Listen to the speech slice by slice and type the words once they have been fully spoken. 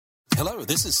Hello,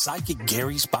 this is Psychic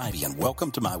Gary Spivey, and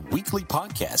welcome to my weekly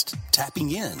podcast,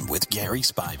 Tapping In with Gary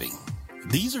Spivey.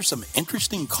 These are some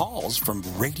interesting calls from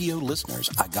radio listeners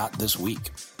I got this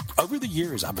week. Over the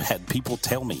years, I've had people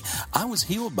tell me, I was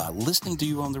healed by listening to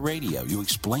you on the radio. You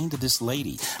explained to this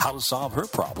lady how to solve her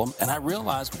problem, and I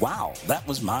realized, wow, that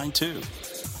was mine too.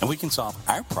 And we can solve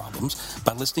our problems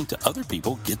by listening to other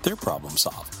people get their problem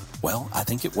solved. Well, I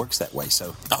think it works that way,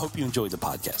 so I hope you enjoyed the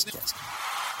podcast.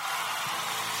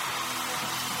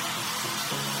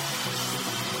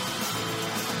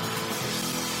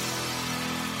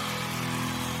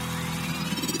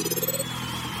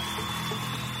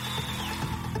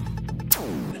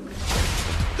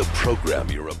 The program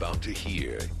you're about to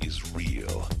hear is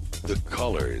real. The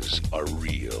callers are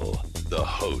real. The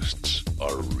hosts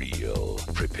are real.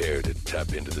 Prepare to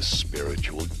tap into the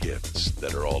spiritual gifts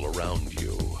that are all around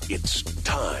you. It's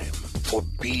time for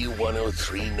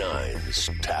B1039's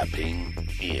Tapping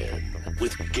In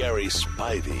with Gary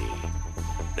Spivey.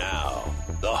 Now,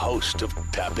 the host of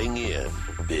Tapping In,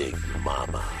 Big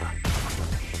Mama.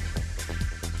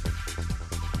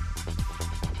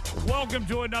 Welcome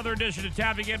to another edition of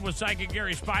Tapping In with Psychic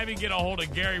Gary Spivey. Get a hold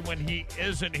of Gary when he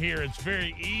isn't here. It's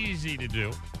very easy to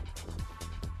do.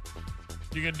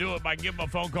 You can do it by giving him a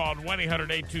phone call at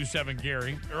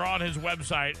 1-800-827-GARY or on his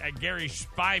website at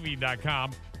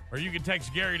GarySpivey.com, or you can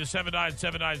text Gary to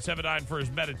 797979 for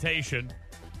his meditation.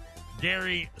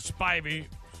 Gary Spivey,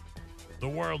 the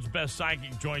world's best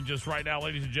psychic, joins us right now,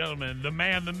 ladies and gentlemen. The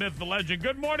man, the myth, the legend.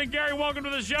 Good morning, Gary. Welcome to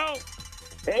the show.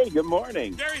 Hey, good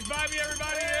morning. Gary Spivey,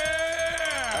 everybody.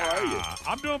 Yeah! How are you?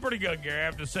 I'm doing pretty good, Gary. I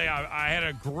have to say, I had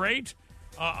a great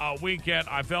weekend.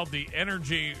 I felt the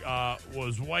energy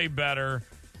was way better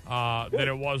than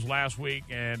it was last week,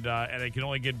 and it can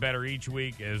only get better each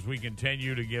week as we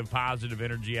continue to give positive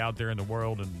energy out there in the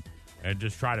world and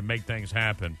just try to make things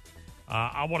happen.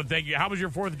 I want to thank you. How was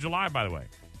your 4th of July, by the way?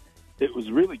 It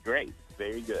was really great.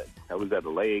 Very good. I was at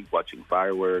a lake watching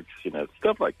fireworks,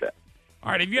 stuff like that.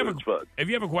 All right, if you have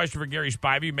a question for Gary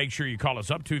Spivey, make sure you call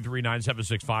us up,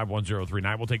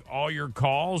 239-765-1039. We'll take all your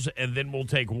calls, and then we'll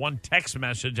take one text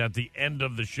message at the end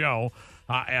of the show.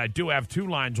 I do have 2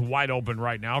 lines wide open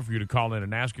right now for you to call in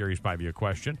and ask Gary Spivey a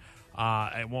question.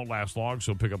 It won't last long,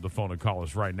 so pick up the phone and call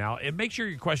us right now. And make sure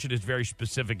your question is very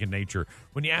specific in nature.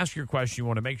 When you ask your question, you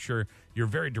want to make sure you're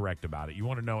very direct about it. You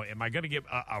want to know, am I going to get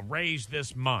a raise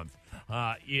this month?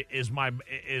 Is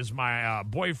my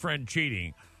boyfriend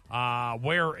cheating?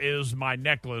 Where is my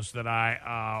necklace that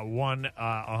I won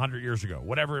 100 years ago?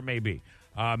 Whatever it may be.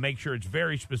 Make sure it's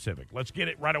very specific. Let's get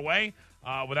it right away.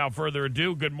 Without further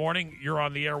ado, good morning. You're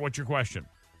on the air. What's your question?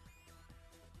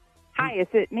 Hi, is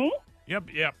it me?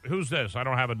 Yep. Who's this? I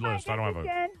don't have a list. Hi, I don't have a...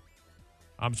 Jen.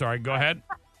 I'm sorry. Go ahead.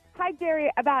 Hi,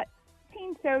 Gary. About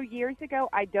 15 so years ago,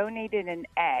 I donated an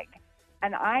egg,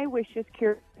 and I was just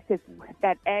curious if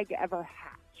that egg ever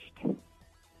hatched.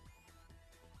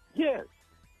 Yes,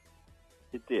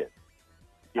 it did.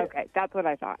 Yes. Okay, that's what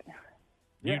I thought.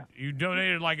 Yeah. You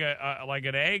donated like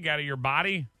an egg out of your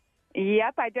body?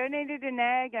 Yep, I donated an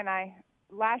egg, and I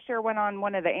last year went on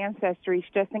one of the ancestries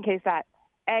just in case that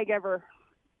egg ever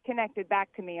connected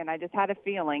back to me, and I just had a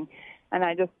feeling, and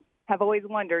I just have always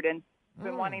wondered and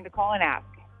been wanting to call and ask.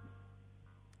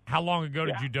 How long ago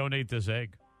did you donate this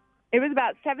egg? It was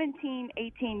about 17,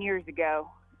 18 years ago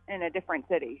in a different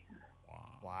city.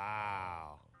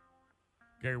 Wow.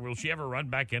 Gary, will she ever run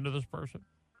back into this person?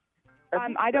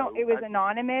 I don't. It was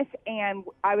anonymous, and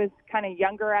I was kind of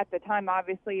younger at the time,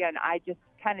 obviously, and I just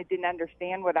kind of didn't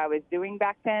understand what I was doing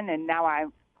back then. And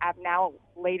now now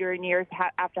later in years,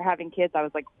 after having kids, I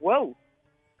was like, whoa,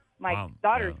 my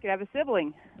daughters could have a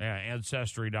sibling. Yeah,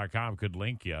 Ancestry.com could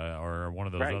link you or one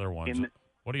of those other ones.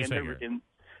 What do you say, Gary?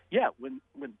 When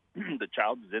the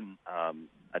child is in,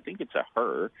 I think it's a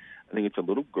her. I think it's a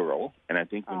little girl, and I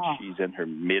think when she's in her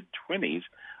mid-20s,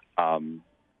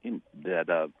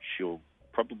 that she'll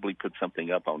probably put something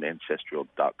up on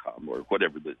Ancestral.com or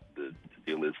whatever the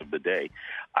deal is of the day,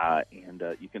 and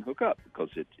you can hook up because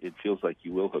it feels like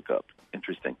you will hook up.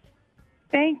 Interesting.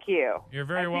 Thank you. You're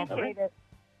very welcome.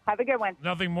 Have a good one.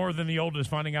 Nothing more than the oldest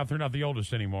finding out they're not the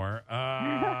oldest anymore.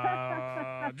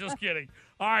 Just kidding.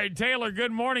 All right, Taylor,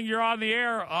 good morning. You're on the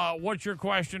air. What's your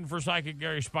question for Psychic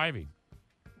Gary Spivey?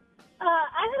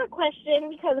 I have a question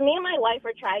because me and my wife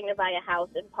are trying to buy a house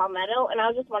in Palmetto, and I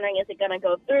was just wondering, is it going to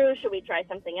go through? Should we try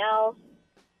something else?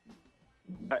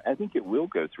 I think it will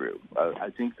go through.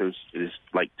 I think there's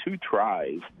like 2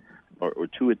 tries or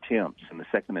 2 attempts, and the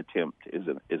second attempt is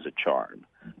a charm.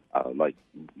 Like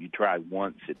you try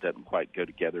once, it doesn't quite go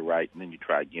together right, and then you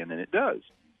try again, and it does.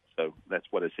 So that's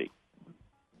what I see.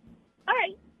 All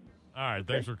right. All right.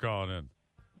 Thanks for calling in.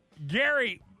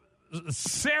 Gary,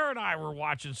 Sarah and I were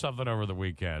watching something over the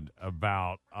weekend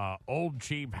about old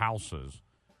cheap houses,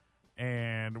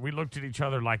 and we looked at each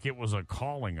other like it was a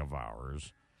calling of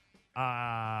ours.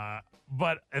 And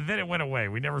then it went away.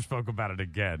 We never spoke about it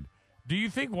again. Do you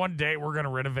think one day we're going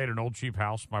to renovate an old cheap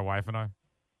house, my wife and I?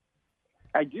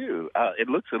 I do. It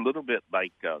looks a little bit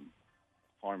like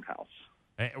farmhouse.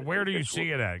 Where do you see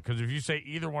it at? Because if you say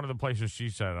either one of the places she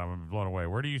said, I'm blown away.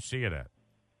 Where do you see it at?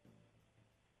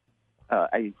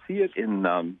 I see it in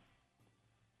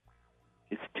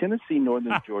it's Tennessee,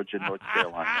 Northern Georgia, North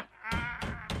Carolina.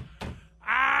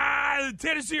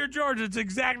 Tennessee or Georgia. It's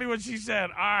exactly what she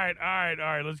said. All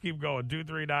right. Let's keep going.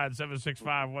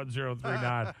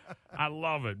 239-765-1039. I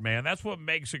love it, man. That's what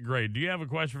makes it great. Do you have a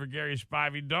question for Gary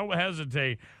Spivey? Don't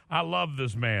hesitate. I love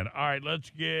this man. All right,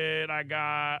 I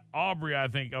got Aubrey, I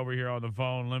think, over here on the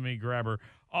phone. Let me grab her.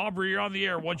 Aubrey, you're on the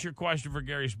air. What's your question for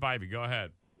Gary Spivey? Go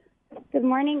ahead. Good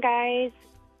morning, guys.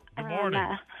 Good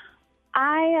morning.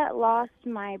 I lost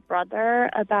my brother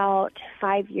about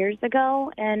 5 years ago,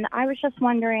 and I was just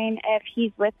wondering if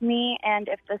he's with me and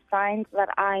if the signs that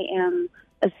I am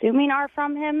assuming are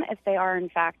from him, if they are in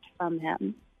fact from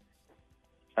him.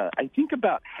 I think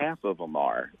about half of them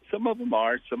are. Some of them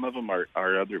are. Some of them are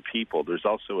other people. There's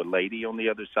also a lady on the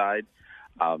other side,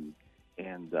 and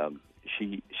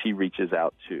she reaches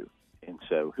out too. And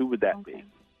so, who would that be?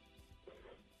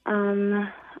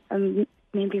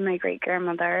 Maybe my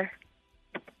great-grandmother.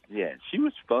 Yeah, she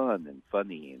was fun and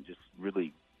funny and just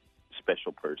really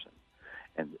special person.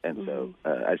 And so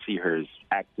I see her as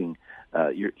acting.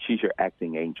 She's your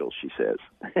acting angel, she says.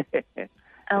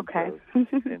 Okay.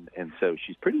 and so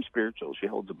she's pretty spiritual. She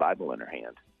holds a Bible in her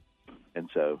hand. And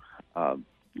so,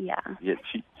 yeah,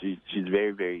 she's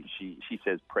very, very. She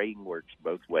says praying works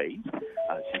both ways.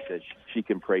 She says she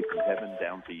can pray from heaven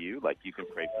down to you, like you can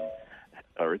pray from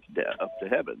earth up to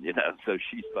heaven. So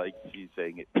she's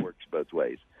saying it works both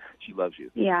ways. She loves you.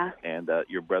 Yeah. And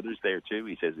your brother's there too.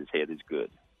 He says his head is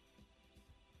good.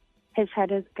 His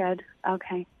head is good.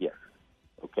 Okay. Yes.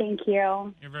 Okay. Thank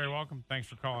you. You're very welcome. Thanks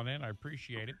for calling in. I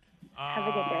appreciate it. Have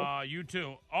a good day. You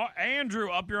too.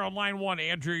 Andrew, up here on line one.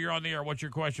 Andrew, you're on the air. What's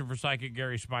your question for Psychic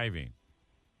Gary Spivey?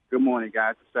 Good morning,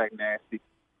 guys. It's Zach Nasty.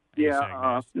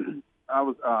 I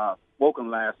was woken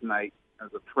last night.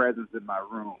 There's a presence in my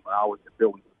room. I always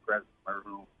feel with the presence in my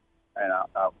room. And I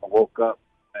woke up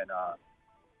and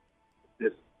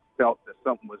just felt that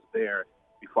something was there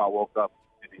before I woke up,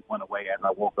 and it went away as I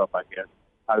woke up, I guess.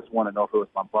 I just want to know if it was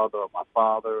my brother or my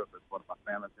father, or if it's one of my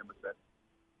family members that's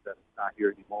not here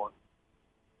anymore.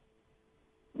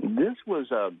 This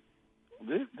was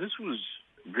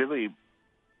really,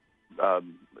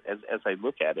 as I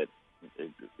look at it,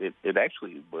 it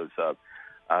actually was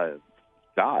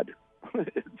God.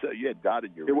 So you had God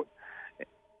in your room.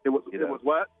 It was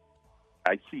what?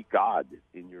 I see God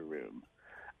in your room.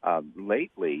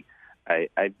 Lately,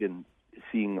 I've been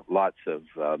seeing lots of,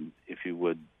 if you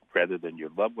would, rather than your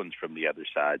loved ones from the other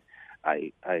side,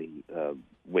 I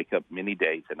wake up many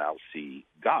days and I'll see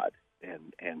God.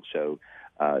 And so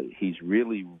he's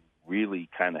really, really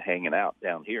kind of hanging out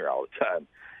down here all the time.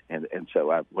 And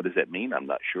so what does that mean? I'm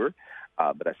not sure.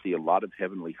 But I see a lot of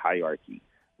heavenly hierarchy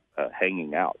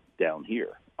hanging out down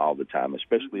here all the time,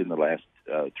 especially in the last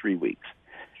 3 weeks.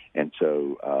 And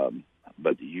so,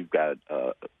 but you've got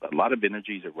a lot of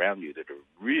energies around you that are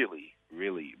really,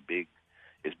 really big,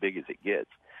 as big as it gets.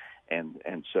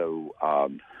 And so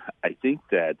I think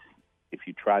that if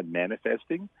you try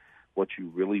manifesting what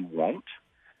you really want,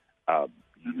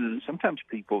 sometimes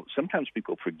people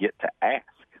forget to ask.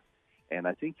 And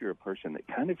I think you're a person that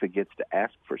kind of forgets to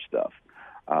ask for stuff.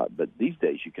 But these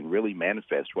days you can really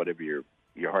manifest whatever your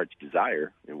heart's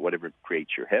desire and whatever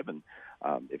creates your heaven.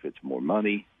 If it's more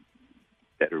money,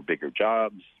 better, bigger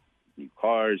jobs, new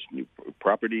cars, new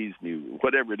properties, new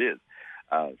whatever it is,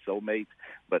 soulmates.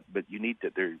 But you need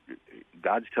to.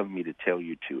 God's telling me to tell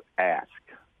you to ask.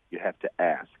 You have to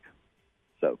ask.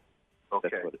 So okay,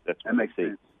 that's what that makes I see.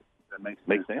 sense. That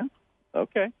makes sense.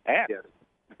 Okay, ask. Yes.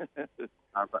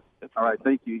 All right.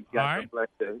 Thank you. You guys have a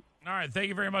blessed day. All right. Thank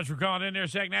you very much for calling in there.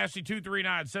 Zach Nasty,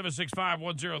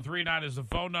 239-765-1039 is the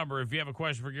phone number. If you have a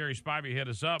question for Gary Spivey, hit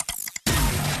us up.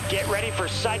 Get ready for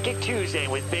Psychic Tuesday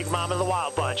with Big Mom and the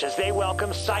Wild Bunch as they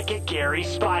welcome Psychic Gary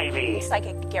Spivey.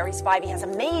 Psychic Gary Spivey has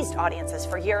amazed audiences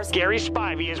for years. Gary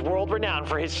Spivey is world-renowned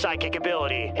for his psychic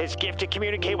ability, his gift to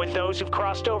communicate with those who've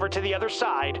crossed over to the other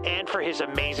side, and for his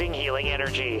amazing healing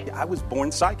energy. I was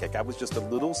born psychic. I was just a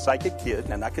little psychic kid,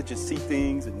 and I could just see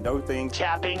things and know things.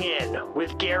 Tapping in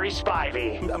with Gary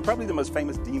Spivey. I'm probably the most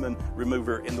famous demon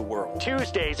remover in the world.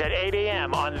 Tuesdays at 8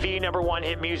 a.m. on the #1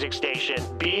 hit music station,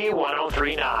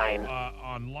 B1039.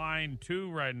 On line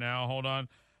 2 right now. Hold on.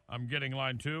 I'm getting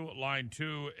line 2. Line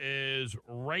 2 is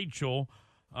Rachel.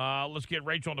 Let's get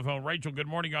Rachel on the phone. Rachel, good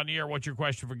morning on the air. What's your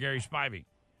question for Gary Spivey?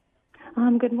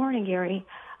 Good morning, Gary.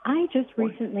 I just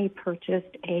recently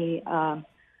purchased a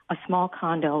small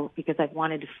condo because I've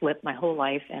wanted to flip my whole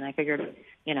life, and I figured,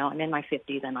 I'm in my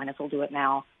 50s, I might as well do it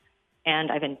now.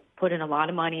 And I've been putting a lot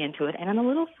of money into it, and I'm a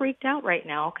little freaked out right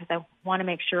now because I want to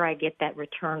make sure I get that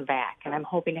return back, and I'm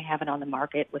hoping to have it on the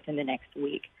market within the next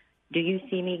week. Do you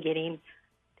see me getting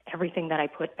everything that I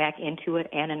put back into it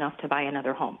and enough to buy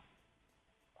another home?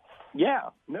 Yeah,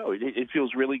 no, it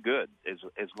feels really good as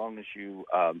long as you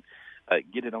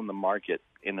get it on the market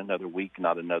in another week,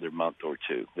 not another month or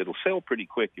two. It'll sell pretty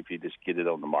quick if you just get it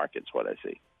on the market, is what I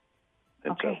see.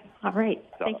 And okay, all right.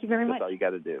 Thank you very much. That's all you got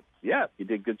to do. Yeah, you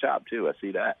did a good job, too. I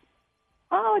see that.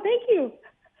 Oh, thank you.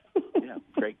 Yeah,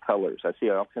 great colors. I see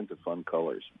all kinds of fun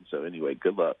colors. So anyway,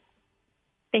 good luck.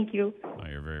 Thank you. Oh,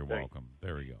 you're very welcome.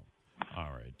 There we go. All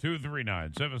right,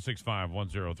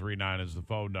 239-765-1039 is the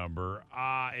phone number.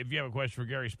 If you have a question for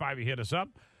Gary Spivey, hit us up.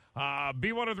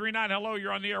 B1039, hello,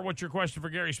 you're on the air. What's your question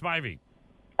for Gary Spivey?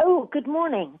 Oh, good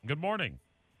morning. Good morning.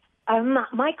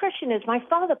 My question is, my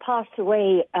father passed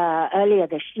away earlier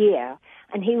this year,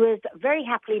 and he was very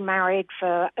happily married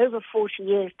for over 40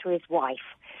 years to his wife.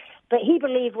 But he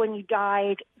believed when you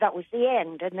died, that was the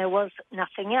end, and there was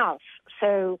nothing else.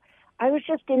 So I was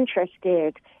just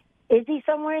interested, is he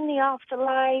somewhere in the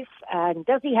afterlife? And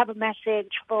does he have a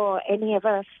message for any of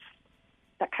us?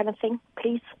 That kind of thing,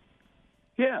 please.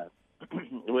 Yeah.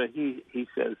 Well, he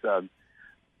says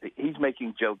he's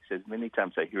making jokes. As many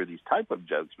times I hear these type of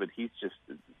jokes, but he's just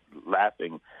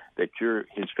laughing that you're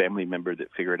his family member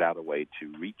that figured out a way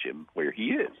to reach him where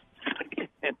he is.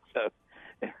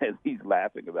 and he's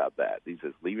laughing about that. He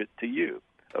says, leave it to you,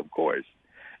 of course.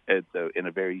 And so in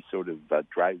a very sort of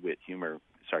dry wit humor,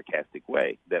 sarcastic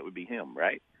way, that would be him,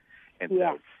 right? And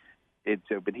yes.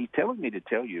 But he's telling me to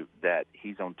tell you that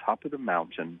he's on top of the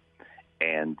mountain,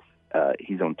 and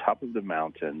he's on top of the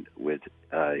mountain with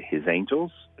his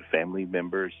angels, family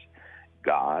members,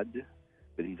 God,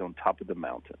 but he's on top of the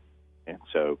mountain. And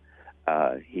so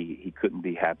he couldn't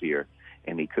be happier,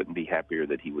 and he couldn't be happier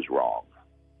that he was wrong.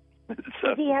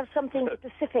 Does he have something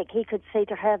specific he could say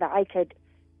to her that I could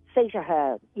say to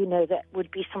her, that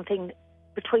would be something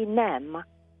between them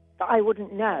that I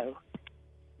wouldn't know?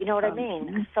 You know what I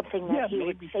mean? Something that he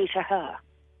would say to her.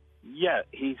 Yeah,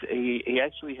 he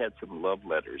actually had some love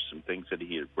letters, some things that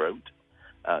he had wrote.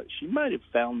 She might have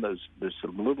found there's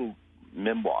some little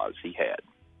memoirs he had,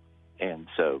 and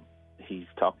so he's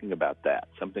talking about that,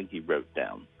 something he wrote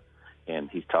down, and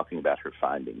he's talking about her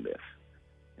finding this,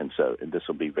 and this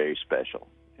will be very special.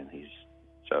 And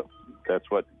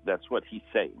that's what he's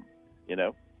saying.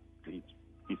 He's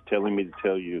telling me to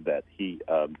tell you that he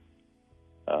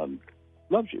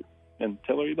loves you, and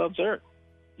tell her he loves her.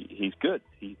 He's good.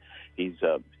 He's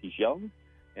young,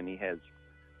 and he has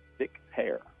thick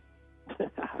hair,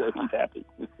 so he's happy.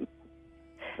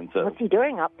 And so, what's he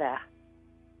doing up there?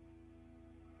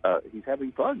 He's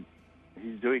having fun.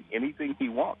 He's doing anything he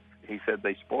wants. He said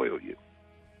they spoil you.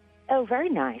 Oh, very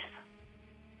nice.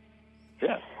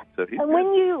 Yeah. So he's and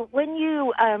good. when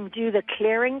you do the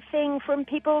clearing thing from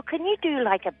people, can you do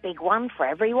like a big one for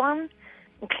everyone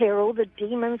and clear all the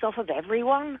demons off of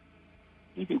everyone?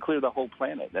 You can clear the whole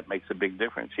planet. That makes a big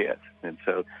difference, yes. And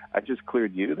so I just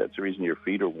cleared you. That's the reason your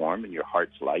feet are warm and your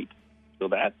heart's light. Feel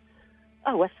that?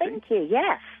 Oh, well, thank you.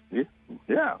 Yes.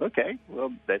 Yeah, okay.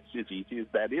 Well, that's as easy as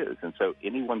that is. And so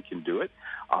anyone can do it.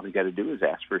 All you got to do is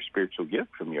ask for a spiritual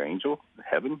gift from your angel,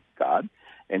 heaven, God,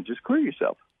 and just clear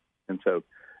yourself. And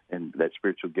that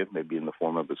spiritual gift may be in the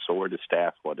form of a sword, a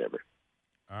staff, whatever.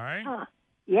 All right. Huh.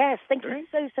 Yes, thank you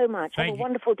so much. Have a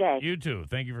wonderful day. You too.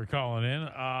 Thank you for calling in.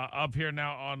 Up here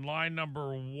now on line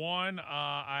number 1,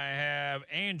 I have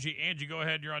Angie. Angie, go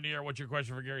ahead. You're on the air. What's your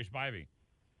question for Gary Spivey?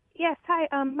 Yes, hi.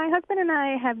 My husband and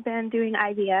I have been doing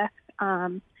IVF,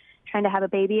 trying to have a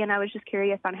baby, and I was just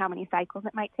curious on how many cycles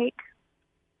it might take.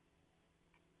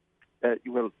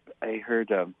 Well, I heard,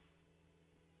 how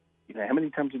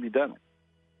many times have you done it?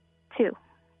 2.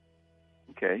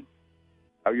 Okay.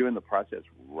 Are you in the process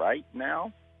right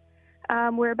now?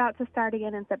 We're about to start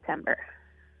again in September.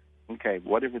 Okay.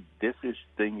 Whatever this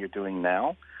thing you're doing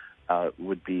now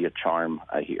would be a charm,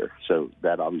 I hear. So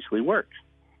that obviously works.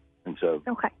 And so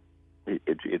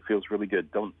it feels really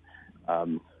good. Don't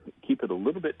keep it a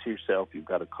little bit to yourself. You've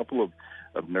got a couple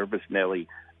of nervous Nelly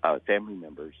family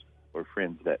members or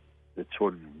friends that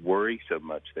sort of worry so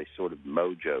much they sort of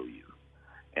mojo you.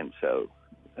 And so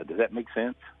does that make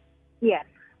sense? Yes.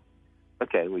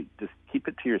 Okay, just keep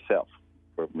it to yourself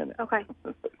for a minute. Okay.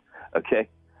 Okay?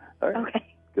 All right.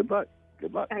 Okay. Good luck.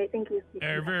 Good luck. All right, thank you.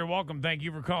 You're very welcome. Thank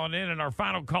you for calling in. And our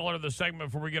final caller of the segment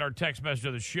before we get our text message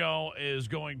of the show is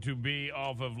going to be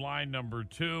off of line number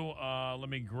 2. Let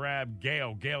me grab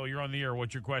Gail. Gail, you're on the air.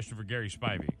 What's your question for Gary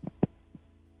Spivey?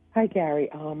 Hi, Gary.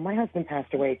 My husband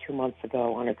passed away 2 months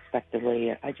ago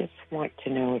unexpectedly. I just want to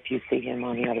know if you see him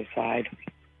on the other side.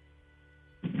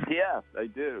 Yeah, I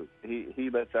do.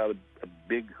 He lets out a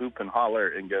big hoop and holler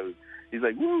and goes, he's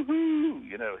like, woo-hoo!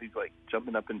 You know, he's like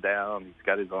jumping up and down. He's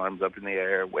got his arms up in the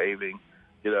air, waving.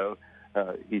 You know,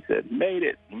 he said, he made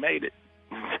it. He made it.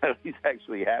 So he's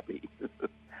actually happy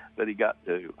that he got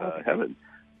to heaven.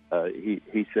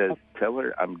 He says, tell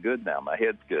her I'm good now. My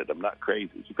head's good. I'm not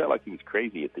crazy. He felt like he was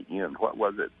crazy at the end. What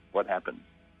was it? What happened?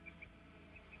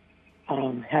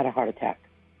 Had a heart attack.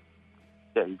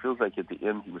 Yeah, he feels like at the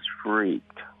end he was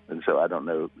freaked. And so I don't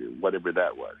know, whatever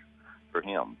that was for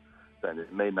him. And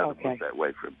it may not have looked that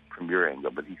way from your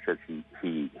angle, but he says he's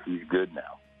good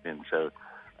now. And so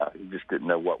he just didn't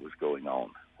know what was going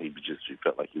on. He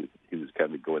felt like he was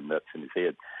kind of going nuts in his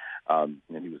head. And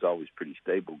he was always a pretty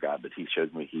stable guy, but he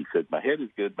showed me, he said, my head is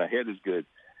good, my head is good.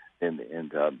 And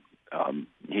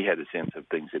he had a sense of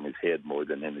things in his head more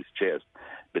than in his chest.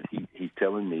 But he's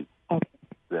telling me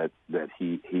that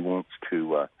he wants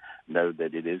to know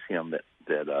that it is him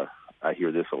that I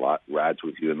hear this a lot, rides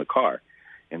with you in the car.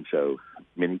 And so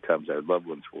many times our loved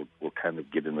ones will kind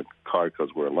of get in the car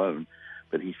because we're alone,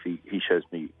 but he shows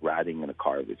me riding in a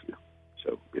car with you.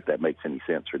 So if that makes any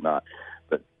sense or not,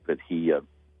 but he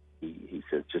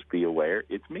says, just be aware,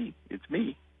 it's me.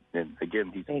 And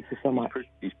again, thank you so much.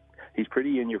 He's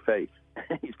pretty in your face.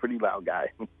 He's a pretty loud guy.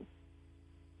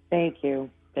 Thank you.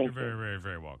 You're very, very,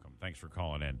 very welcome. Thanks for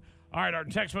calling in. All right, our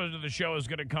text message of the show is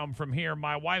going to come from here.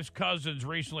 My wife's cousins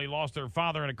recently lost their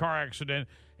father in a car accident,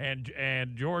 and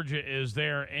Georgia is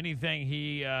there. Anything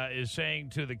he is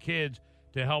saying to the kids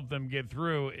to help them get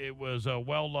through? It was a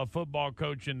well-loved football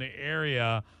coach in the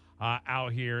area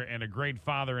out here and a great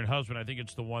father and husband. I think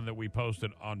it's the one that we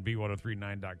posted on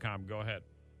B1039.com. Go ahead.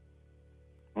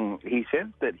 He says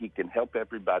that he can help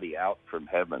everybody out from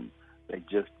heaven. They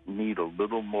just need a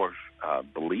little more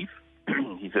belief.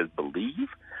 He says believe.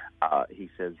 He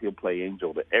says he'll play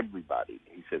angel to everybody.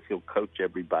 He says he'll coach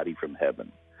everybody from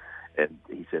heaven. And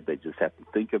he said they just have to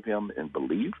think of him and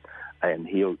believe, and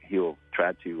he'll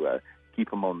try to keep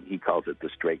them on, he calls it the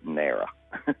straight and narrow.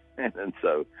 And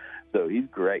so he's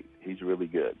great. He's really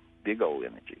good. Big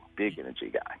energy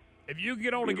guy. If you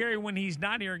get hold of Gary when he's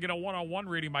not here and get a one-on-one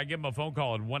reading, I give him a phone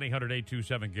call at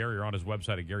 1-800-827-GARY or on his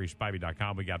website at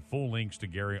GarySpivey.com. We got full links to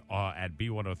Gary at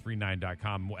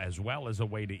B1039.com, as well as a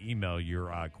way to email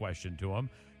your question to him.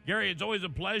 Gary, it's always a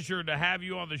pleasure to have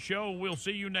you on the show. We'll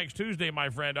see you next Tuesday, my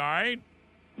friend, all right?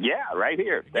 Yeah, right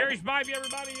here. Gary Spivey,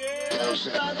 everybody. Yeah.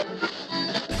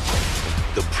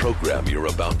 The program you're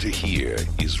about to hear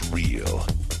is real.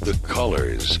 The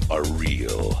callers are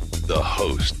real. The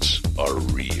hosts are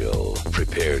real.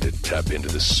 Prepare to tap into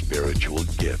the spiritual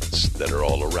gifts that are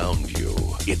all around you.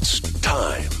 It's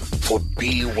time for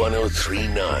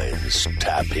B1039's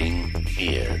Tapping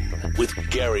In with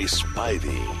Gary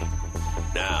Spivey.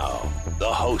 Now,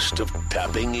 the host of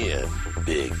Tapping In,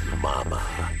 Big Mama.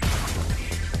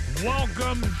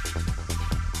 Welcome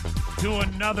to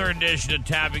another edition of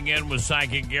Tapping In with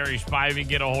Psychic Gary Spivey.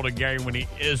 Get a hold of Gary when he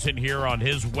isn't here on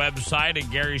his website at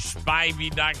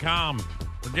GarySpivey.com.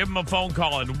 Or give him a phone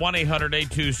call at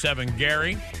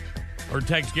 1-800-827-GARY or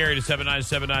text Gary to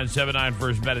 797979 for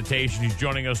his meditation. He's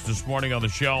joining us this morning on the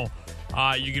show.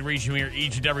 You can reach him here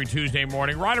each and every Tuesday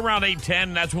morning, right around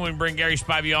 8:10. That's when we bring Gary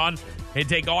Spivey on and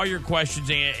take all your questions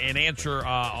and answer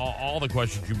all the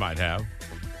questions you might have.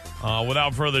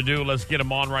 Without further ado, let's get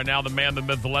him on right now. The man, the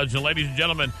myth, the legend. Ladies and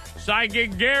gentlemen,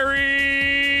 Psychic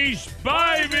Gary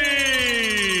Spivey!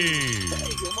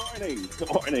 Hey, good morning.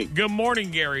 Good morning. Good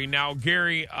morning, Gary. Now,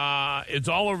 Gary, it's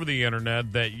all over the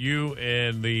internet that you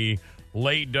and the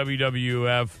late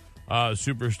WWF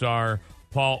superstar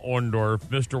Paul Orndorff,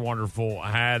 Mr. Wonderful,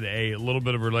 had a little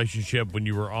bit of a relationship when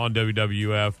you were on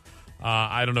WWF.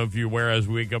 I don't know if you're aware, as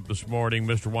we wake up this morning,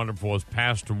 Mr. Wonderful has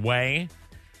passed away.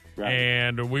 Right.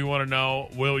 And we want to know,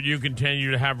 will you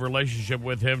continue to have a relationship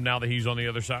with him now that he's on the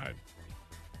other side?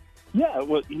 Yeah,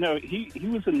 well, you know, he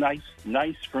was a nice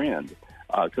friend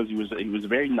because he was a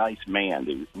very nice man.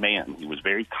 He was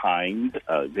very kind,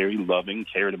 very loving,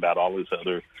 cared about all his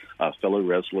other fellow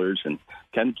wrestlers, and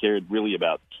kind of cared really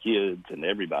about kids and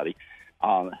everybody.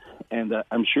 And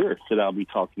I'm sure that I'll be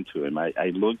talking to him.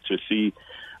 I looked to see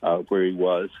where he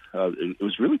was. It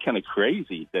was really kind of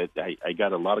crazy that I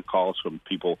got a lot of calls from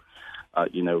people,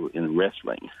 in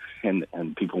wrestling, and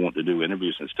people want to do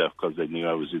interviews and stuff because they knew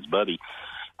I was his buddy.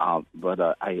 But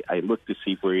I looked to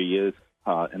see where he is,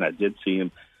 and I did see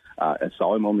him. I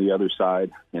saw him on the other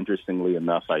side. Interestingly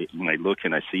enough, when I look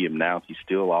and I see him now, he's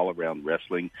still all around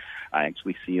wrestling. I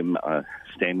actually see him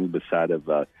standing beside of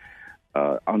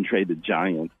Andre the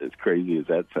Giant, as crazy as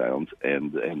that sounds.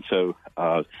 And so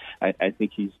I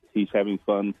think he's having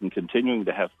fun and continuing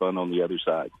to have fun on the other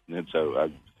side. And so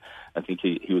I think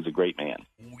he was a great man.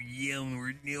 Oh, yeah,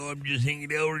 right now I'm just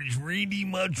hanging out. It's Randy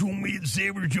Macho Man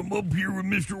Savage. I'm up here with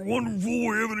Mr. Wonderful.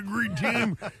 We're having a great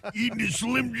time eating a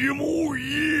Slim Jim. Oh,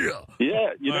 yeah.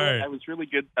 Yeah, you know, right. I was really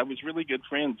good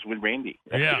friends with Randy.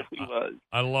 Yeah, He was.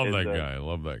 I love that guy. I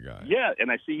love that guy. Yeah,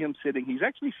 and I see him sitting. He's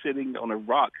actually sitting on a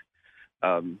rock.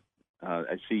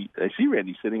 I see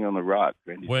Randy sitting on the rock.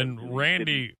 When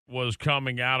Randy was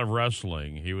coming out of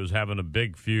wrestling, he was having a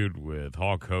big feud with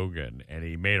Hulk Hogan, and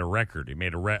he made a record. He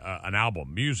made an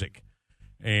album, music,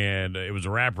 and it was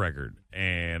a rap record.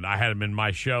 And I had him in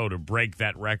my show to break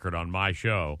that record on my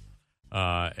show.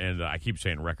 And I keep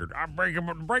saying record. I'm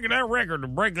breaking that record to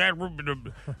break that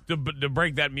to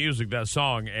break that music, that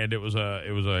song. And it was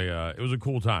a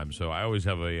cool time. So I always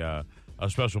have a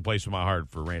special place in my heart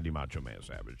for Randy Macho Man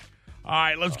Savage. All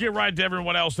right, let's get right to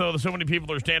everyone else, though. So many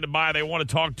people are standing by. They want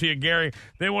to talk to you, Gary.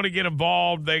 They want to get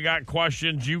involved. They got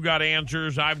questions. You got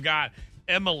answers. I've got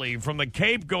Emily from the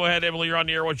Cape. Go ahead, Emily. You're on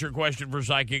the air. What's your question for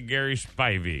Psychic Gary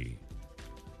Spivey?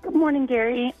 Good morning,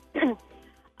 Gary.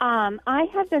 I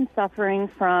have been suffering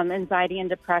from anxiety and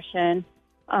depression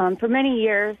for many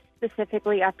years,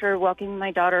 specifically after welcoming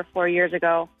my daughter 4 years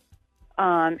ago.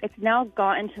 It's now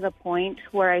gotten to the point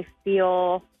where I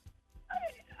feel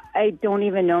I don't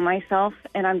even know myself,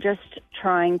 and I'm just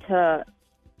tired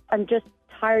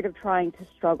of trying to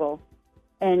struggle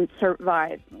and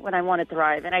survive when I want to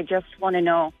thrive. And I just want to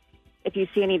know if you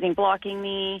see anything blocking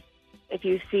me, if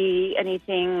you see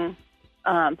anything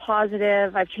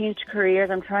positive. I've changed careers.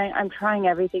 I'm trying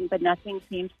everything, but nothing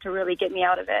seems to really get me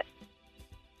out of it.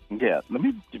 Yeah,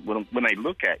 when I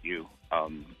look at you,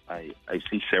 I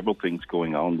see several things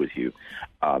going on with you.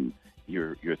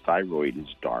 Your thyroid is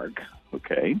dark,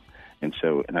 okay? And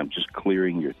I'm just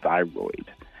clearing your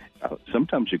thyroid.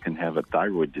 Sometimes you can have a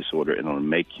thyroid disorder and it'll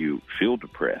make you feel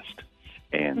depressed,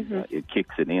 and it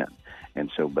kicks it in. And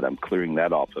so, but I'm clearing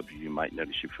that off of you. You might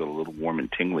notice you feel a little warm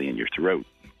and tingly in your throat.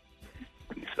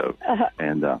 And so,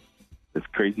 it's a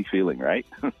crazy feeling, right?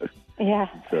 Yeah.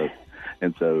 So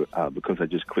because I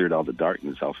just cleared all the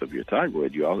darkness off of your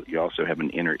thyroid, you also have an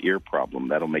inner ear problem.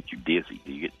 That'll make you dizzy.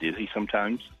 Do you get dizzy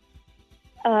sometimes?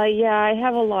 Yeah, I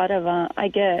have a lot of, I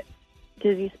get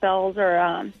dizzy spells, or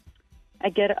I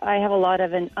have a lot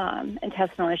of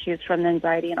intestinal issues from the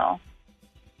anxiety and all.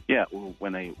 Yeah, well,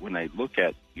 when I look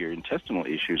at your intestinal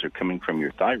issues are coming from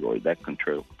your thyroid, that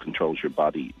controls your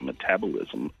body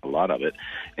metabolism, a lot of it,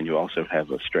 and you also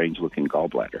have a strange-looking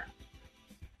gallbladder.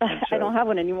 So, I don't have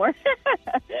one anymore.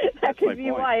 That could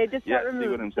be why it just got removed. See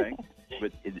what I'm saying?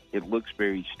 But it looks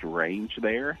very strange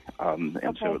there,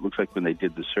 so it looks like when they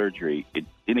did the surgery,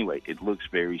 it looks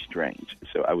very strange.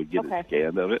 So I would get a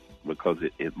scan of it because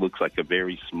it looks like a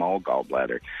very small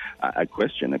gallbladder. I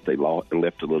question if they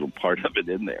left a little part of it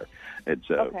in there. And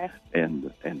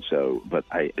so, but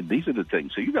these are the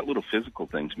things. So you got little physical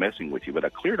things messing with you, but I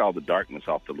cleared all the darkness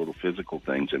off the little physical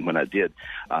things, and when I did,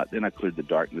 then I cleared the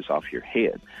darkness off your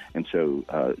head. And so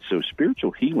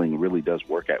spiritual healing really does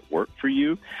work for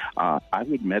you. I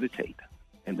would meditate,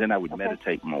 and then I would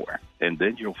meditate more, and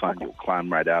then you'll find you'll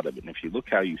climb right out of it. And if you look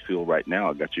how you feel right now,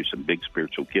 I got you some big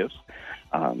spiritual gifts.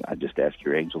 I just asked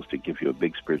your angels to give you a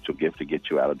big spiritual gift to get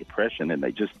you out of depression, and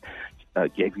they just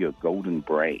gave you a golden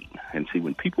brain. And see,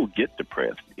 when people get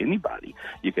depressed, anybody,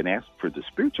 you can ask for the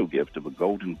spiritual gift of a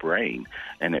golden brain,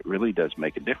 and it really does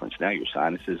make a difference. Now your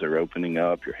sinuses are opening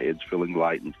up, your head's feeling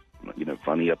light and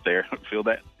funny up there. Feel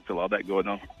all that going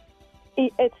on?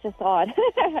 It's just odd.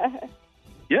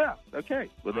 Yeah, okay.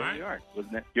 Well, there you are.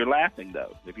 You're laughing,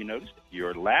 though. Have you noticed?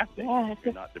 You're laughing. Yeah,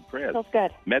 you're not depressed. Feels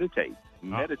good.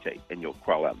 Meditate, and you'll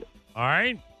crawl out of it. All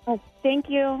right. Oh, thank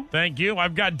you. Thank you.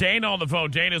 I've got Dana on the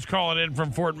phone. Dana's calling in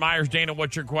from Fort Myers. Dana,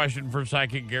 what's your question for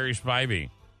Psychic Gary Spivey?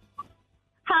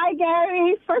 Hi,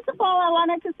 Gary. First of all, I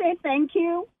wanted to say thank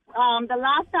you. The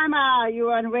last time you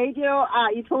were on radio,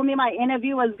 you told me my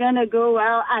interview was going to go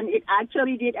well, and it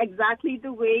actually did exactly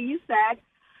the way you said.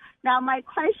 Now, my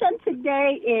question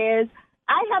today is,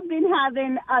 I have been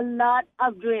having a lot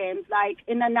of dreams. Like,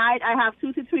 in the night, I have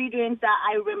 2 to 3 dreams that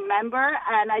I remember,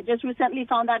 and I just recently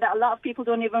found out that a lot of people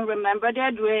don't even remember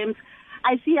their dreams.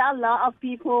 I see a lot of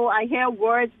people, I hear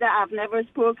words that I've never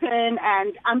spoken,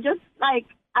 and I'm just like,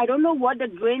 I don't know what the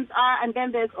dreams are, and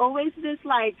then there's always this,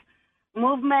 like,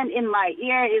 movement in my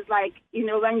ear is like,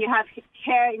 when you have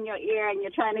hair in your ear and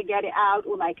you're trying to get it out,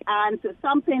 or like ants or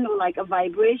something, or like a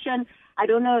vibration. I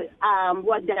don't know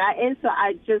what that is, so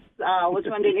I just was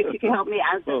wondering if you can help me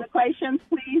answer the questions,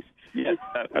 please. Yes,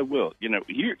 I will.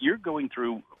 You're going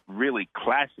through really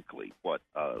classically what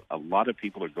a lot of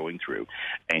people are going through,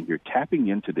 and you're tapping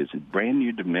into this brand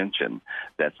new dimension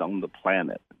that's on the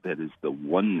planet that is the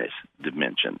oneness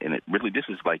dimension. And this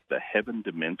is like the heaven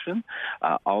dimension.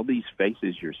 All these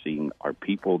faces you're seeing are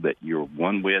people that you're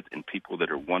one with and people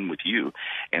that are one with you.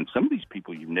 And some of these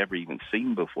people you've never even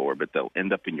seen before, but they'll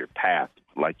end up in your path,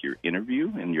 like your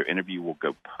interview, and your interview will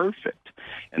go perfect.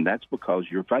 And that's because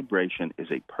your vibration is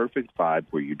a perfect vibe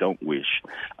where you don't wish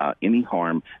any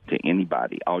harm to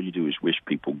anybody. All you do is wish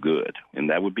people good.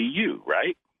 And that would be you,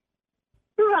 right?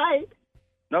 Right.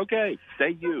 Okay,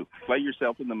 stay you. Play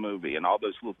yourself in the movie. And all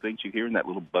those little things you hear and that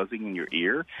little buzzing in your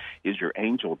ear is your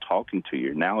angel talking to you.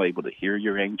 You're now able to hear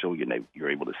your angel.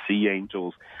 You're able to see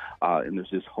angels. And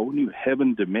there's this whole new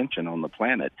heaven dimension on the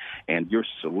planet, and you're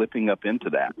slipping up into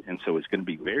that. And so it's going to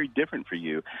be very different for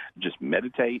you. Just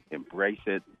meditate, embrace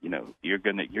it. You're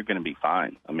gonna be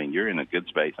fine. I mean, you're in a good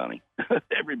space, honey.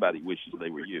 Everybody wishes they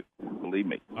were you. Believe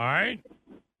me. All right.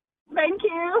 Thank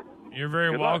you. You're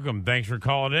very welcome. Thanks for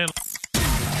calling in.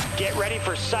 Get ready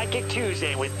for Psychic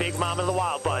Tuesday with Big Mom and the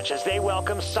Wild Bunch as they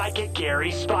welcome Psychic Gary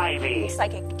Spivey.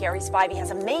 Psychic Gary Spivey has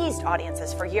amazed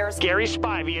audiences for years. Gary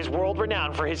Spivey is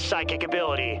world-renowned for his psychic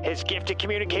ability, his gift to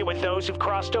communicate with those who've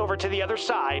crossed over to the other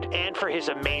side, and for his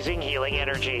amazing healing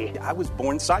energy. I was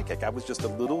born psychic. I was just a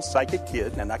little psychic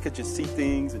kid, and I could just see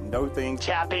things and know things.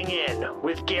 Tapping in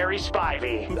with Gary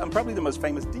Spivey. I'm probably the most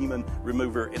famous demon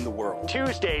remover in the world.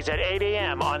 Tuesdays at 8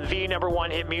 a.m. on the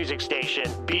 #1 hit music station,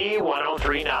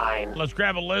 B1039. Let's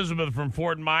grab Elizabeth from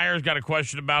Fort Myers. Got a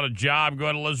question about a job. Go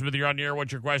ahead, Elizabeth. You're on the air.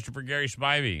 What's your question for Gary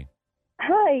Spivey?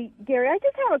 Hi, Gary. I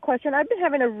just have a question. I've been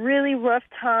having a really rough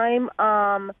time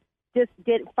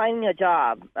finding a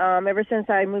job. Ever since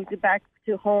I moved back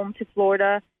to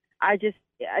Florida, I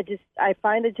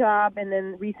find a job, and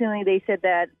then recently they said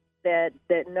that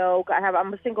no,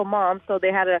 I'm a single mom, so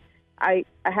I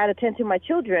had to tend to my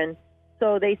children.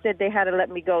 So they said they had to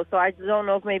let me go. So I don't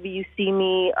know if maybe you see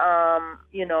me,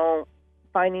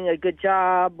 finding a good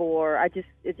job, or I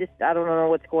don't know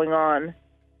what's going on.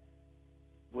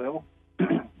 Well,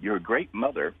 you're a great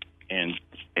mother,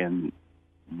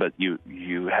 but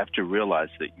you have to realize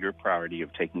that your priority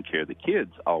of taking care of the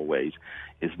kids always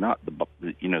is not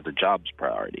the job's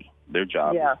priority. Their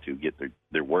job is to get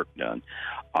their work done.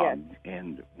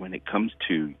 And when it comes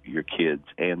to your kids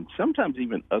and sometimes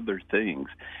even other things,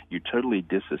 you totally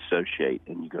disassociate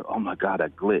and you go, oh, my God, I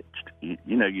glitched.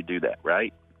 You do that,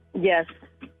 right? Yes.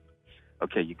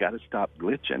 Okay, you got to stop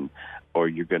glitching or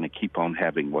you're going to keep on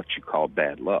having what you call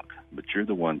bad luck. But you're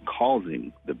the one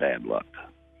causing the bad luck.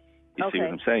 You see what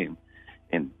I'm saying?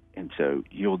 And so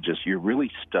you're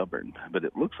really stubborn. But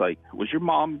it looks like, was your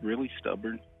mom really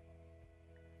stubborn?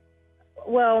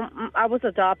 Well, I was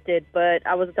adopted, but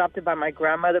I was adopted by my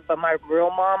grandmother. But my real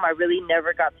mom, I really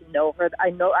never got to know her. I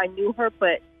knew her,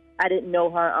 but I didn't know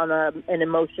her on an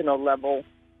emotional level.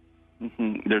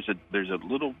 Mm-hmm. There's a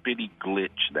little bitty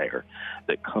glitch there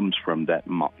that comes from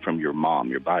from your mom,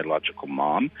 your biological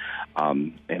mom,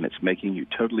 and it's making you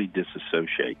totally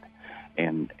disassociate,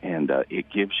 and it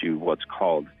gives you what's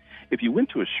called. If you went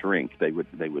to a shrink, they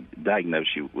would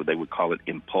diagnose you. They would call it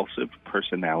impulsive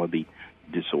personality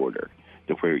disorder.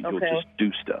 To where you'll just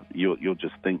do stuff. You'll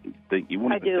just think you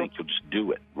won't even think, you'll just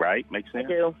do it, right? Make sense? I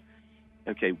do.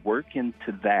 Okay, work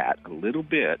into that a little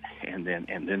bit and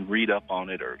then read up on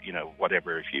it or,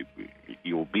 whatever, if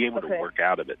you'll be able to work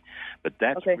out of it. But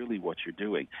that's really what you're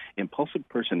doing. Impulsive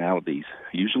personalities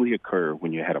usually occur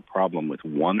when you had a problem with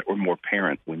one or more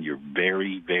parents when you're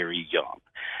very, very young.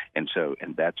 And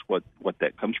that's what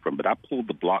that comes from. But I pulled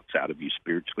the blocks out of you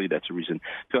spiritually. That's the reason.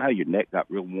 Feel how your neck got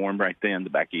real warm right there in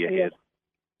the back of your head?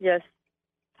 Yes.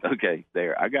 Okay,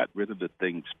 there. I got rid of the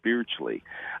thing spiritually.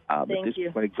 But this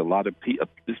plagues a lot of people.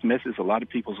 This messes a lot of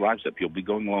people's lives up. You'll be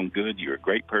going along good. You're a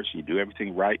great person. You do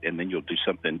everything right, and then you'll do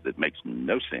something that makes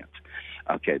no sense.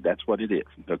 Okay, that's what it is.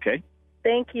 Okay?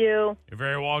 Thank you. You're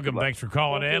very welcome. Thanks for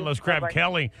calling in. Let's grab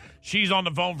Kelly. She's on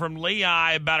the phone from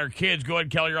Lehigh about her kids. Go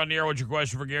ahead, Kelly. You're on the air. What's your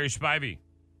question for Gary Spivey?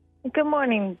 Good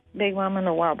morning, Big Mom and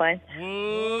the Wild Bunch.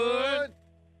 What?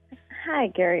 Hi,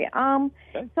 Gary.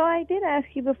 So I did ask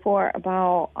you before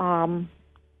about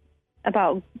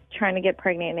trying to get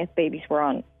pregnant if babies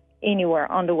were anywhere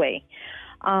on the way.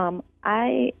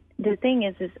 The thing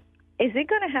is it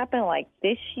going to happen like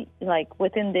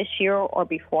within this year or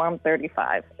before I'm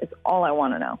 35? Is all I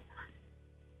want to know.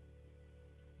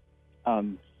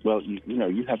 Well,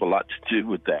 you have a lot to do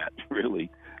with that, really.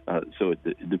 So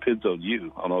it depends on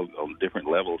you on different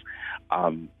levels.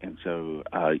 And so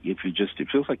if it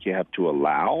feels like you have to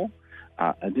allow,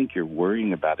 I think you're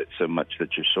worrying about it so much that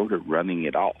you're sort of running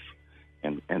it off.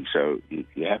 And so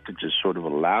you have to just sort of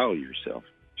allow yourself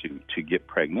to get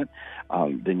pregnant.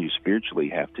 Then you spiritually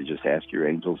have to just ask your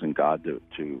angels and God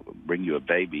to bring you a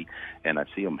baby. And I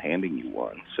see them handing you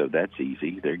one. So that's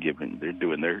easy. They're doing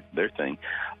their thing.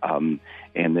 And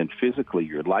then physically,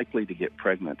 you're likely to get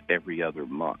pregnant every other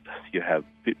month. You have,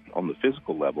 on the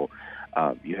physical level,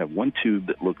 you have one tube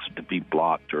that looks to be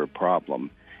blocked or a problem,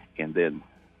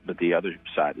 but the other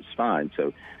side is fine.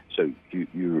 So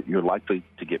you're likely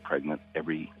to get pregnant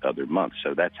every other month.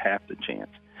 So that's half the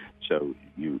chance. So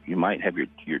you might have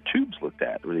your tubes looked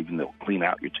at, or even they'll clean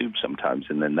out your tubes sometimes,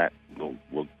 and then that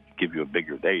will give you a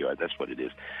bigger. There you are. That's what it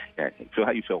is. Feel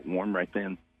how you felt warm right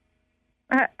then?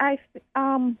 I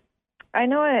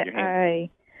know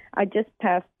I just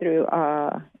passed through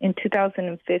in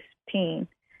 2015.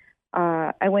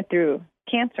 I went through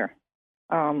cancer,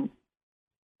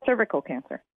 cervical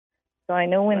cancer. So I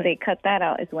know when they cut that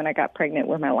out is when I got pregnant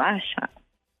with my last shot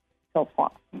so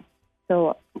far.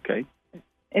 So okay,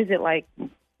 is it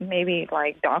maybe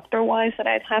doctor-wise that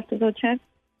I'd have to go check?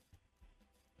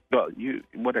 Well,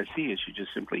 what I see is you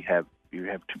just simply have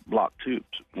two blocked tubes.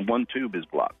 One tube is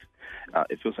blocked.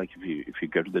 It feels like if you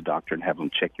go to the doctor and have them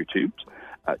check your tubes,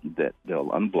 that they'll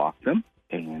unblock them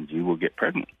and you will get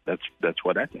pregnant. That's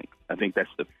what I think. I think that's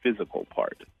the physical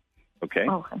part. Okay.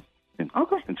 Okay. And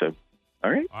so,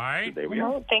 all right. All right. So there we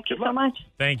go. Thank you so much.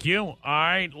 Thank you. All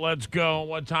right, let's go.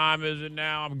 What time is it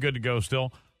now? I'm good to go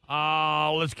still.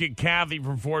 Let's get Kathy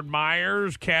from Fort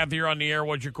Myers. Kathy, you're on the air.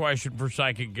 What's your question for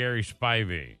Psychic Gary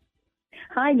Spivey?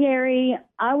 Hi, Gary.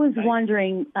 I was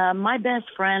wondering, my best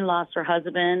friend lost her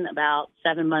husband about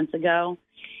 7 months ago,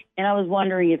 and I was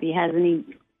wondering if he has any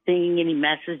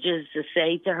messages to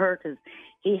say to her, because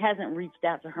he hasn't reached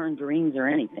out to her in dreams or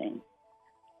anything.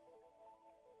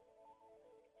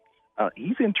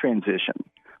 He's in transition.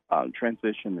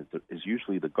 Transition is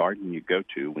usually the garden you go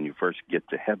to when you first get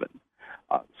to heaven.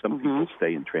 Some people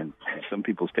stay in Some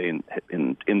people stay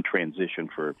in transition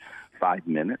for 5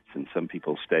 minutes, and some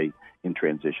people stay in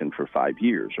transition for 5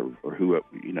 years, or who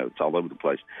it's all over the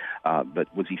place.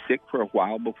 But was he sick for a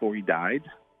while before he died?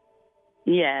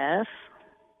 Yes.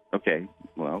 Okay.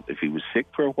 Well, if he was sick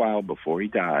for a while before he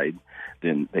died,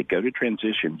 then they go to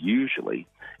transition usually,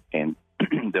 and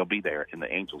they'll be there, and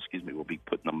the angels, will be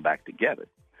putting them back together.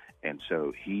 And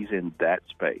so he's in that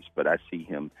space, but I see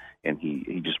him, and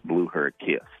he just blew her a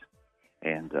kiss.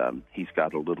 And he's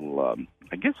got a little,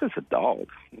 I guess it's a dog.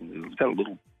 He's got a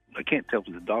little, I can't tell if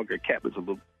it's a dog or a cat, but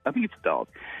I think it's a dog.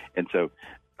 And so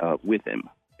with him,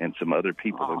 and some other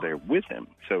people are there with him.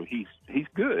 So he's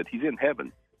good. He's in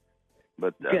heaven.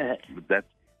 But good.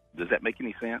 Does that make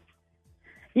any sense?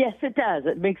 Yes, it does.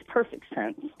 It makes perfect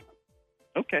sense.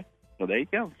 Okay. Well, there you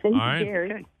go. Thank you,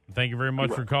 Gary. Okay. Thank you very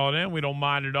much for calling in. We don't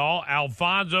mind at all.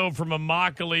 Alfonso from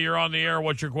Immokalee, you're on the air.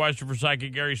 What's your question for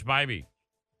Psychic Gary Spivey?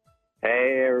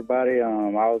 Hey, everybody. I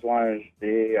was wanting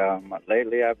to see,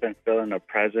 lately I've been feeling a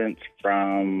presence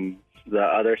from the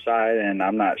other side, and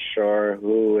I'm not sure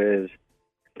who is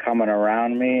coming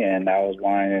around me, and I was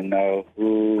wanting to know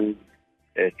who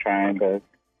is trying to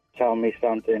tell me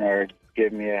something or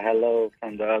give me a hello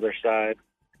from the other side.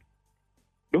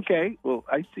 Okay, well,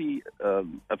 I see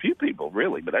a few people,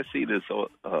 really, but I see this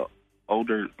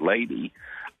older lady,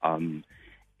 and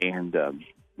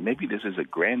maybe this is a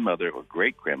grandmother or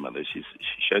great-grandmother. She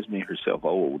shows me herself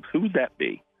old. Who would that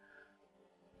be?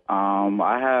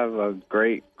 I have a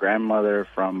great-grandmother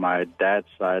from my dad's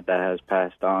side that has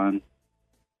passed on.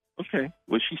 Okay.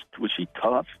 Was she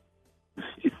tough?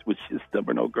 Was she a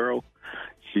stubborn old girl?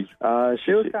 She was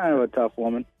kind of a tough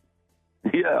woman.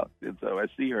 Yeah, and so I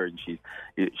see her, and she's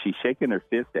shaking her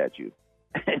fist at you.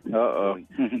 Uh-oh.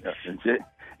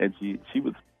 and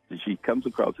she comes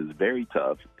across as very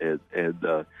tough, and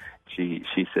she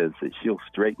says that she'll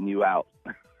straighten you out.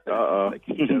 Uh-oh.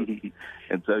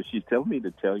 And so she's telling me to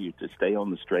tell you to stay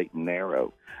on the straight and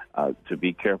narrow, to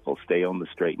be careful, stay on the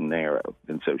straight and narrow.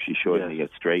 And so she showed me a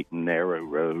straight and narrow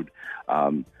road.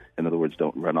 In other words,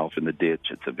 don't run off in the ditch.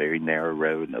 It's a very narrow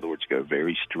road. In other words, go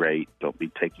very straight. Don't be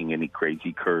taking any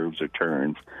crazy curves or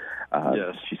turns.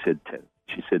 Yes. She said,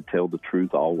 tell the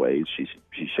truth always. She's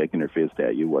shaking her fist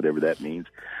at you, whatever that means.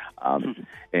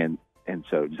 And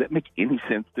so, does that make any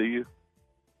sense to you?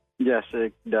 Yes,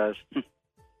 it does.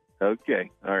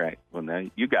 Okay. All right. Well, now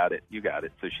you got it.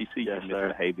 So she sees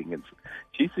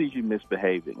you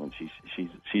misbehaving, and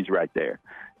she's right there.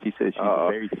 She says she's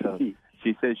very tough.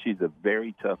 She says she's a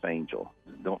very tough angel.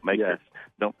 Don't make her.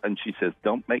 Don't. And she says,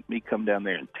 "Don't make me come down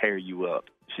there and tear you up."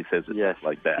 She says it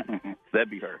like that. That'd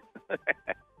be her.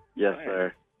 Yes,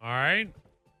 sir. All right.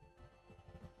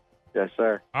 Yes,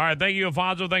 sir. All right. Thank you,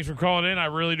 Alfonso. Thanks for calling in. I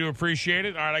really do appreciate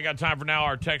it. All right. I got time for now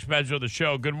our text message of the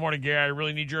show. Good morning, Gary. I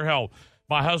really need your help.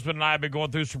 My husband and I have been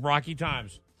going through some rocky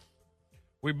times.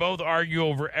 We both argue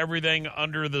over everything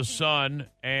under the sun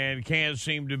and can't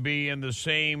seem to be in the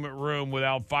same room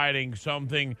without fighting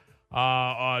something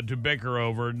to bicker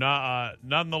over.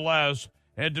 Nonetheless,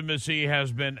 intimacy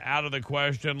has been out of the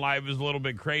question. Life is a little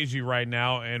bit crazy right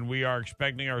now, and we are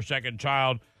expecting our second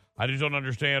child. I just don't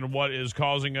understand what is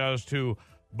causing us to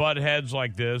butt heads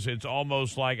like this. It's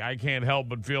almost like I can't help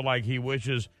but feel like he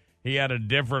wishes he had a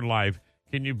different life.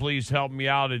 Can you please help me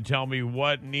out and tell me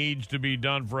what needs to be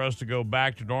done for us to go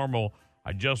back to normal?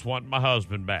 I just want my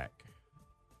husband back.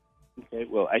 Okay,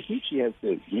 well, I think she has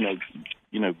to,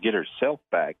 get herself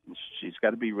back. She's got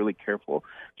to be really careful.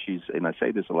 And I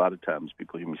say this a lot of times,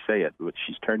 people hear me say it, but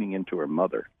she's turning into her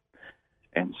mother.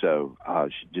 And so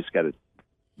she just got to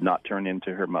not turn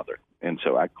into her mother. And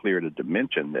so I cleared a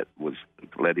dimension that was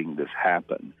letting this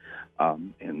happen.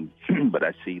 But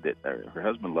I see that her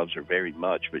husband loves her very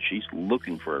much, but she's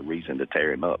looking for a reason to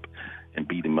tear him up and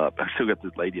beat him up. I still got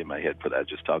this lady in my head for that I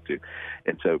just talked to.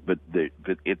 And so, but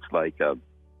it's like,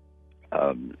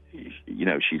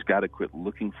 she's got to quit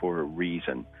looking for a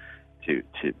reason to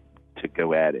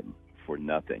go at him for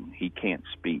nothing. He can't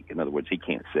speak. In other words, he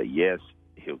can't say yes.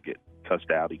 He'll get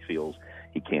cussed out. He feels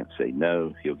he can't say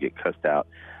no. He'll get cussed out.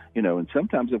 And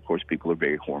sometimes, of course, people are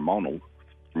very hormonal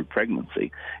through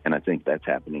pregnancy, and I think that's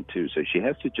happening too. So she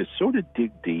has to just sort of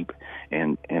dig deep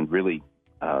and really,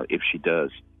 if she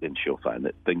does, then she'll find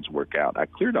that things work out. I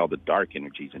cleared all the dark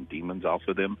energies and demons off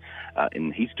of him,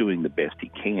 and he's doing the best he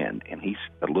can, and he's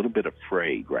a little bit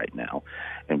afraid right now.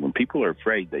 And when people are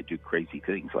afraid, they do crazy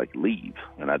things like leave,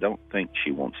 and I don't think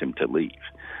she wants him to leave.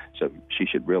 So she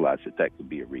should realize that could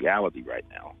be a reality right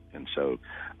now, and so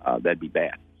that'd be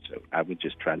bad. So I would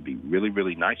just try to be really,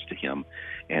 really nice to him,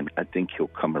 and I think he'll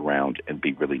come around and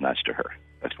be really nice to her.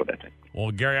 That's what I think.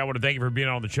 Well, Gary, I want to thank you for being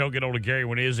on the show. Get hold of Gary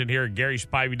when he is in here at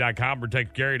GarySpivey.com or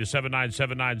text Gary to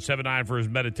 797979 for his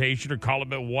meditation or call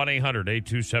him at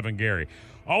 1-800-827-GARY.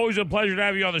 Always a pleasure to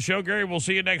have you on the show, Gary. We'll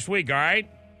see you next week, all right?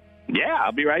 Yeah,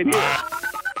 I'll be right here.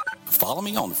 Follow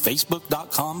me on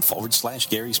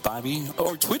Facebook.com/Gary Spivey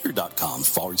or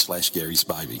Twitter.com/Gary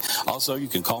Spivey. Also, you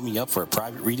can call me up for a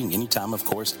private reading anytime, of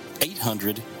course,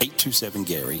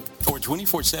 800-827-GARY. Or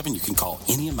 24/7, you can call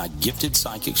any of my gifted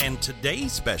psychics. And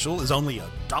today's special is only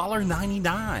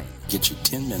 $1.99. Get you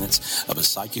 10 minutes of a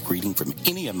psychic reading from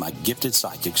any of my gifted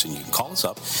psychics, and you can call us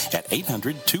up at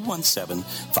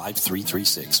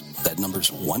 800-217-5336. That number's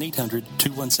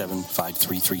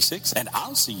 1-800-217-5336. And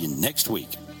I'll see you next week.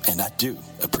 And I do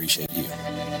appreciate you.